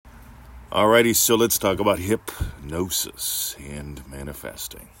Alrighty, so let's talk about hypnosis and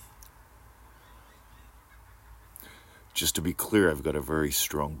manifesting. Just to be clear, I've got a very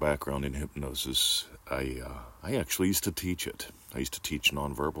strong background in hypnosis. I actually used to teach it. I used to teach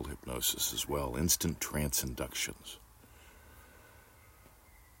nonverbal hypnosis as well, instant trance inductions.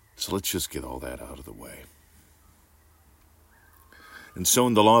 So let's just get all that out of the way. And so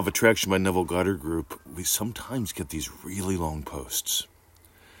in the Law of Attraction by Neville Goddard group, we sometimes get these really long posts.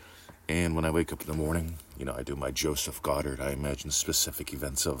 And when I wake up in the morning, I do my Joseph Goddard. I imagine specific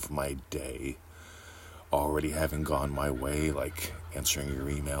events of my day already having gone my way, like answering your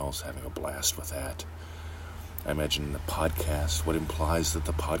emails, having a blast with that. I imagine the podcast, what implies that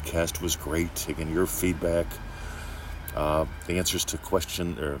the podcast was great. Again, your feedback. The answers to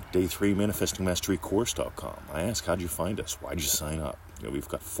day 3, manifestingmasterycourse.com. I ask, how'd you find us? Why'd you sign up? We've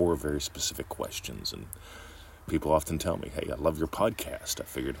got 4 very specific questions, and people often tell me, hey, I love your podcast. I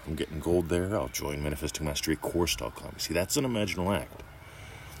figured if I'm getting gold there, I'll join manifestingmasterycourse.com. See, that's an imaginal act.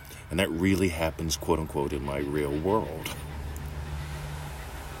 And that really happens, quote-unquote, in my real world.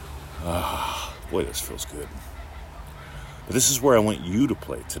 Boy, this feels good. But this is where I want you to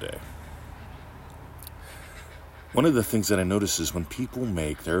play today. One of the things that I notice is when people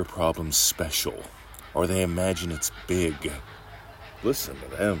make their problem special, or they imagine it's big, listen to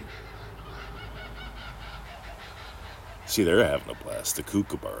them. See, they're having a blast, the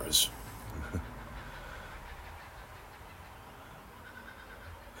kookaburras.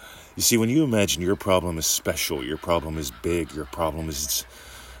 You see, when you imagine your problem is special, your problem is big, your problem is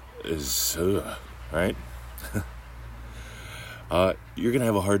right? You're going to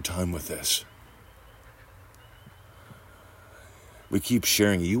have a hard time with this. We keep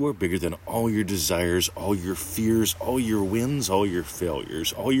sharing, you are bigger than all your desires, all your fears, all your wins, all your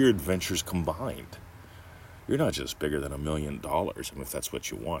failures, all your adventures combined. You're not just bigger than $1 million, if that's what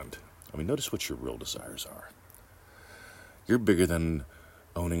you want. Notice what your real desires are. You're bigger than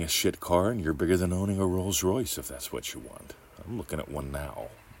owning a shit car, and you're bigger than owning a Rolls Royce, if that's what you want. I'm looking at one now,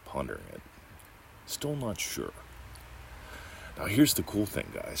 pondering it. Still not sure. Now, here's the cool thing,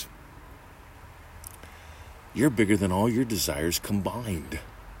 guys. You're bigger than all your desires combined.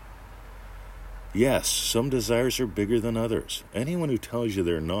 Yes, some desires are bigger than others. Anyone who tells you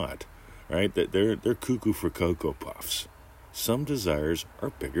they're not, right, that they're cuckoo for Cocoa Puffs. Some desires are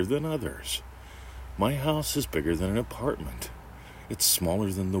bigger than others. My house is bigger than an apartment. It's smaller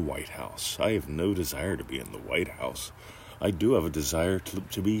than the White House. I have no desire to be in the White House. I do have a desire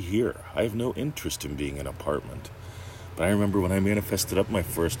to be here. I have no interest in being in an apartment. But I remember when I manifested up my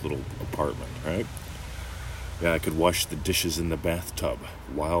first little apartment, right? Yeah, I could wash the dishes in the bathtub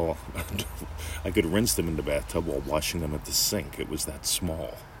while I could rinse them in the bathtub while washing them at the sink. It was that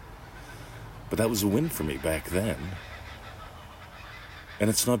small. But that was a win for me back then. And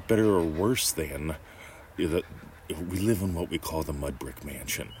it's not better or worse than that. We live in what we call the mud brick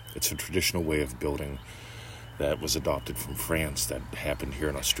mansion. It's a traditional way of building that was adopted from France that happened here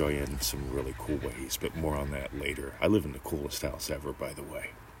in Australia in some really cool ways, but more on that later. I live in the coolest house ever, by the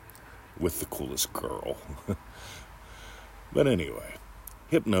way, with the coolest girl. But anyway,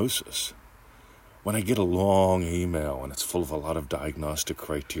 hypnosis. When I get a long email and it's full of a lot of diagnostic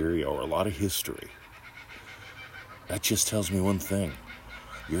criteria or a lot of history, that just tells me one thing.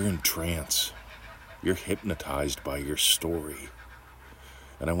 You're in trance. You're hypnotized by your story.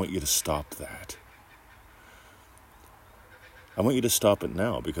 And I want you to stop that. I want you to stop it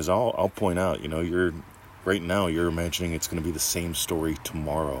now, because I'll point out, right now you're imagining it's going to be the same story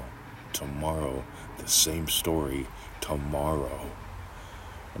tomorrow. Tomorrow, the same story tomorrow.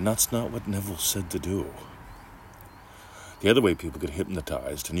 And that's not what Neville said to do. The other way people get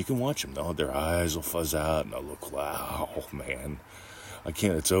hypnotized, and you can watch them, their eyes will fuzz out and they'll look, wow, man. I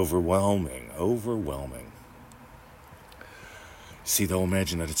can't, it's overwhelming. See, they'll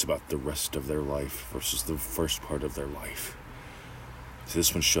imagine that it's about the rest of their life versus the first part of their life. See,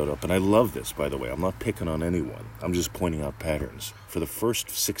 this one showed up, and I love this, by the way. I'm not picking on anyone. I'm just pointing out patterns. For the first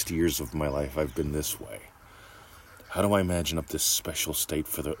 60 years of my life, I've been this way. How do I imagine up this special state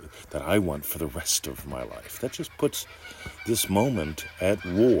that I want for the rest of my life? That just puts this moment at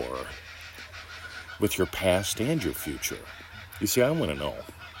war with your past and your future. You see, I want to know.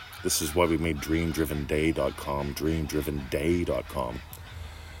 This is why we made DreamDrivenDay.com, DreamDrivenDay.com.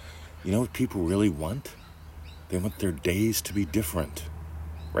 You know what people really want? They want their days to be different.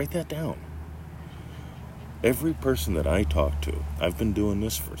 Write that down. Every person that I talk to, I've been doing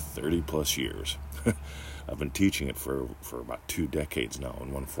this for 30 plus years. I've been teaching it for about 2 decades now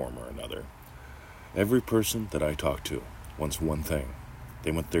in one form or another. Every person that I talk to wants one thing.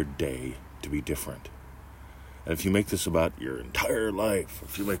 They want their day to be different. And if you make this about your entire life,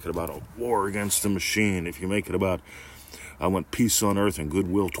 if you make it about a war against the machine, if you make it about, I want peace on earth and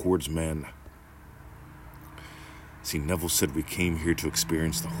goodwill towards men. See, Neville said we came here to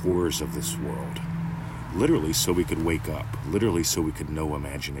experience the horrors of this world. Literally so we could wake up. Literally so we could know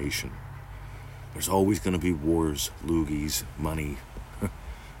imagination. There's always going to be wars, loogies, money.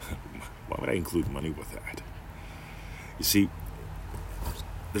 Why would I include money with that? You see,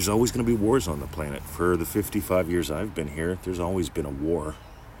 there's always going to be wars on the planet. For the 55 years I've been here, there's always been a war.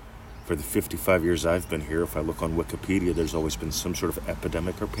 For the 55 years I've been here, if I look on Wikipedia, there's always been some sort of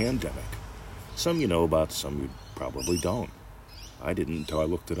epidemic or pandemic. Some you know about, some you probably don't. I didn't until I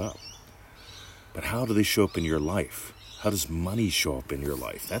looked it up. But how do they show up in your life? How does money show up in your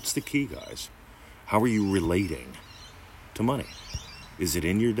life? That's the key, guys. How are you relating to money? Is it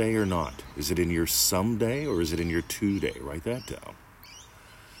in your day or not? Is it in your someday or is it in your today? Write that down.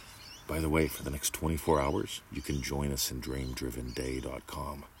 By the way, for the next 24 hours, you can join us in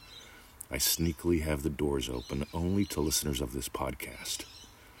dreamdrivenday.com. I sneakily have the doors open only to listeners of this podcast.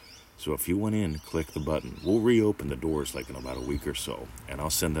 So if you went in, click the button. We'll reopen the doors like in about a week or so, and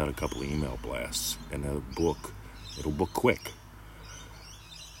I'll send out a couple email blasts, and it'll book quick.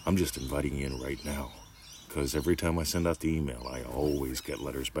 I'm just inviting you in right now, because every time I send out the email, I always get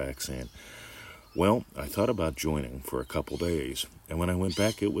letters back saying, well, I thought about joining for a couple days, and when I went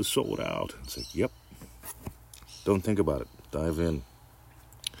back, it was sold out. It's like, yep, don't think about it. Dive in.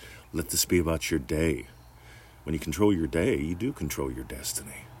 Let this be about your day. When you control your day, you do control your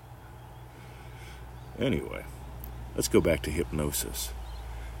destiny. Anyway, let's go back to hypnosis,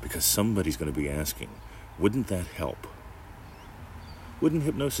 because somebody's going to be asking, wouldn't that help? Wouldn't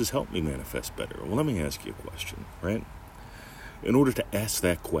hypnosis help me manifest better? Well, let me ask you a question, right? In order to ask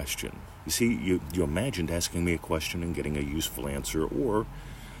that question, you see, you imagined asking me a question and getting a useful answer, or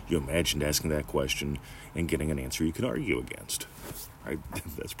you imagined asking that question and getting an answer you can argue against. Right?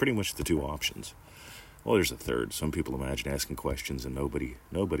 That's pretty much the two options. Well, there's a third. Some people imagine asking questions and nobody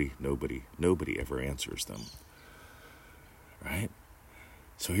ever answers them. Right?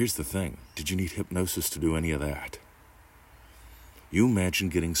 So here's the thing. Did you need hypnosis to do any of that? You imagine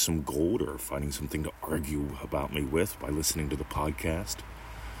getting some gold or finding something to argue about me with by listening to the podcast,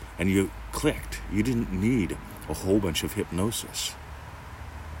 and you clicked. You didn't need a whole bunch of hypnosis.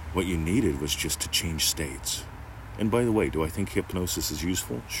 What you needed was just to change states. And by the way, do I think hypnosis is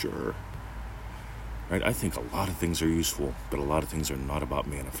useful? Sure. Right? I think a lot of things are useful, but a lot of things are not about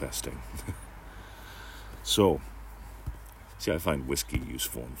manifesting. So, see, I find whiskey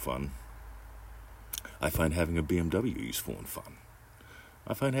useful and fun. I find having a BMW useful and fun.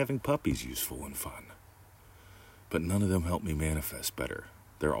 I find having puppies useful and fun. But none of them help me manifest better.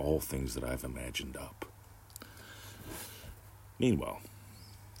 They're all things that I've imagined up. Meanwhile,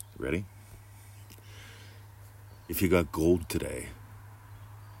 ready? If you got gold today,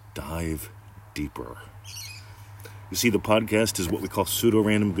 dive deeper. You see, the podcast is what we call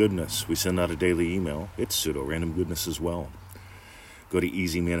pseudo-random goodness. We send out a daily email. It's pseudo-random goodness as well. Go to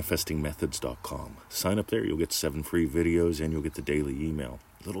easymanifestingmethods.com. Sign up there. You'll get 7 free videos, and you'll get the daily email.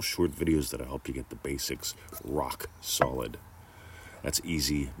 Little short videos that'll help you get the basics rock solid. That's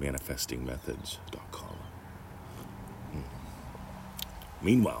easymanifestingmethods.com.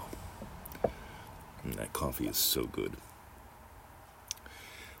 Meanwhile, that coffee is so good.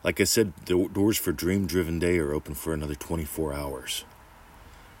 Like I said, the doors for Dream Driven Day are open for another 24 hours.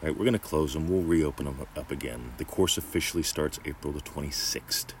 All right, we're going to close them. We'll reopen them up again. The course officially starts April the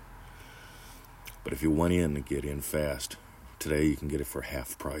 26th. But if you want in and get in fast, today you can get it for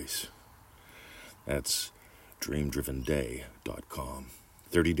half price. That's dreamdrivenday.com.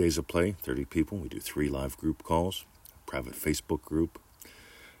 30 days of play, 30 people. We do 3 live group calls, private Facebook group.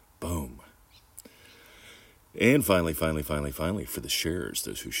 Boom. And finally, for the sharers,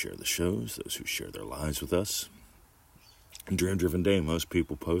 those who share the shows, those who share their lives with us. In Dream Driven Day, most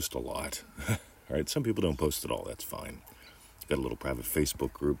people post a lot. All right, some people don't post at all. That's fine. Got a little private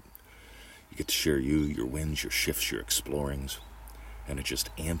Facebook group. You get to share your wins, your shifts, your explorings. And it just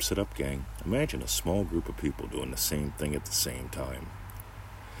amps it up, gang. Imagine a small group of people doing the same thing at the same time.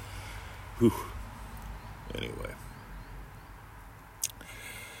 Whew. Anyway.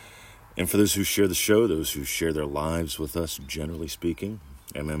 And for those who share the show, those who share their lives with us, generally speaking,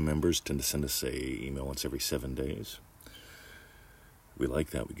 MM members tend to send us an email once every 7 days. We like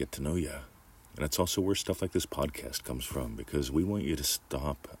that. We get to know you. And it's also where stuff like this podcast comes from, because we want you to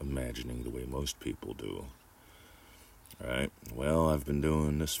stop imagining the way most people do. All right? Well, I've been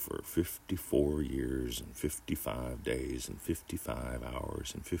doing this for 54 years and 55 days and 55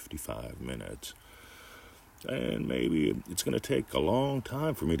 hours and 55 minutes. And maybe it's going to take a long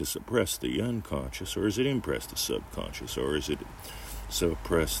time for me to suppress the unconscious, or is it impress the subconscious, or is it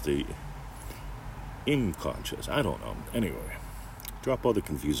suppress the unconscious? I don't know. Anyway, drop all the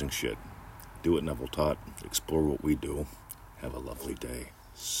confusing shit. Do what Neville taught. Explore what we do. Have a lovely day.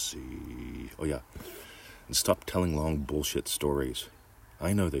 See. Oh, yeah. And stop telling long bullshit stories.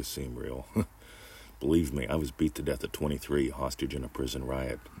 I know they seem real. Believe me, I was beat to death at 23, hostage in a prison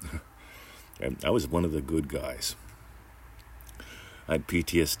riot. And I was one of the good guys. I had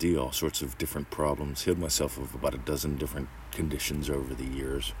PTSD, all sorts of different problems, healed myself of about a dozen different conditions over the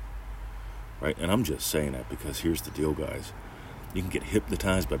years. Right? And I'm just saying that because here's the deal, guys. You can get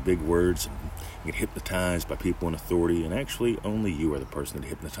hypnotized by big words, and you get hypnotized by people in authority, and actually only you are the person that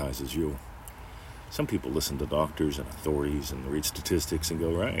hypnotizes you. Some people listen to doctors and authorities and read statistics and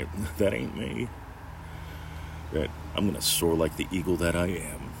go, right, that ain't me. Right? I'm going to soar like the eagle that I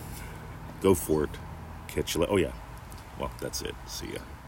am. Go for it. Catch you later. Oh, yeah. Well, that's it. See ya.